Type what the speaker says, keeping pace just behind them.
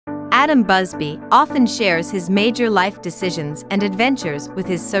Adam Busby often shares his major life decisions and adventures with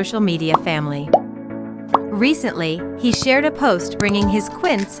his social media family. Recently, he shared a post bringing his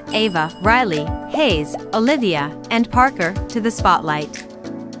Quints, Ava, Riley, Hayes, Olivia, and Parker to the spotlight.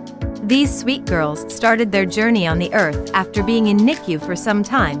 These sweet girls started their journey on the earth after being in NICU for some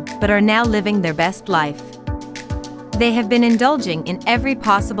time, but are now living their best life. They have been indulging in every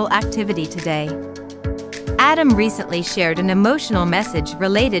possible activity today. Adam recently shared an emotional message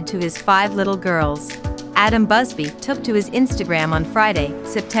related to his 5 little girls. Adam Busby took to his Instagram on Friday,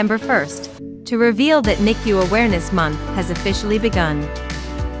 September 1st, to reveal that NICU Awareness Month has officially begun.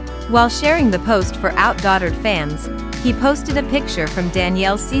 While sharing the post for OutDaughtered fans, he posted a picture from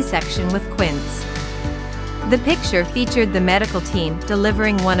Danielle's C-section with Quints. The picture featured the medical team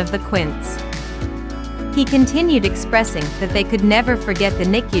delivering one of the Quints. He continued expressing that they could never forget the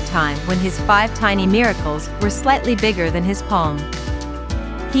NICU time when his 5 tiny miracles were slightly bigger than his palm.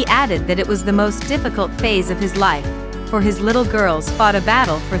 He added that it was the most difficult phase of his life, for his little girls fought a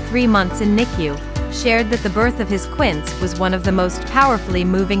battle for 3 months in NICU, shared that the birth of his Quints was one of the most powerfully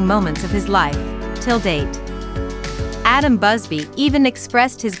moving moments of his life, till date. Adam Busby even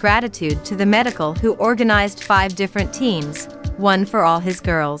expressed his gratitude to the medical who organized 5 different teams, one for all his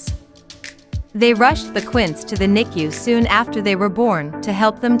girls. They rushed the Quints to the NICU soon after they were born to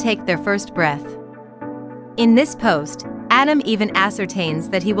help them take their first breath. In this post, Adam even ascertains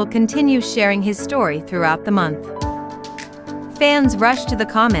that he will continue sharing his story throughout the month. Fans rushed to the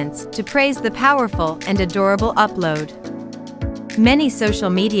comments to praise the powerful and adorable upload. Many social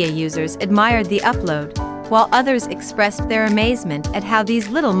media users admired the upload, while others expressed their amazement at how these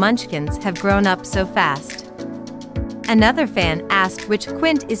little munchkins have grown up so fast. Another fan asked which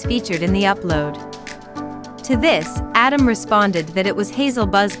Quint is featured in the upload. To this, Adam responded that it was Hazel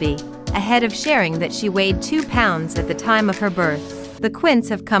Busby, ahead of sharing that she weighed 2 pounds at the time of her birth. The Quints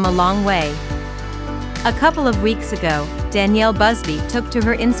have come a long way. A couple of weeks ago, Danielle Busby took to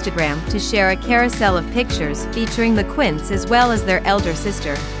her Instagram to share a carousel of pictures featuring the Quints as well as their elder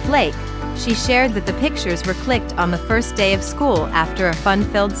sister, Blake. She shared that the pictures were clicked on the first day of school after a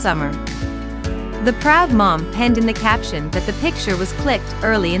fun-filled summer. The proud mom penned in the caption that the picture was clicked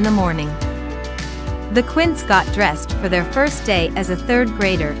early in the morning. The Quints got dressed for their first day as a 3rd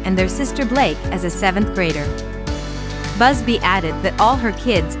grader and their sister Blake as a 7th grader. Busby added that all her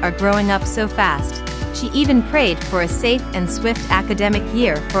kids are growing up so fast. She even prayed for a safe and swift academic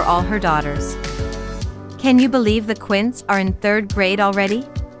year for all her daughters. Can you believe the Quints are in 3rd grade already?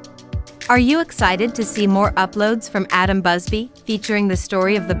 Are you excited to see more uploads from Adam Busby featuring the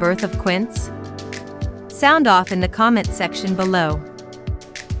story of the birth of Quints? Sound off in the comment section below.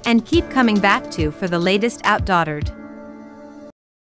 And keep coming back for the latest OutDaughtered.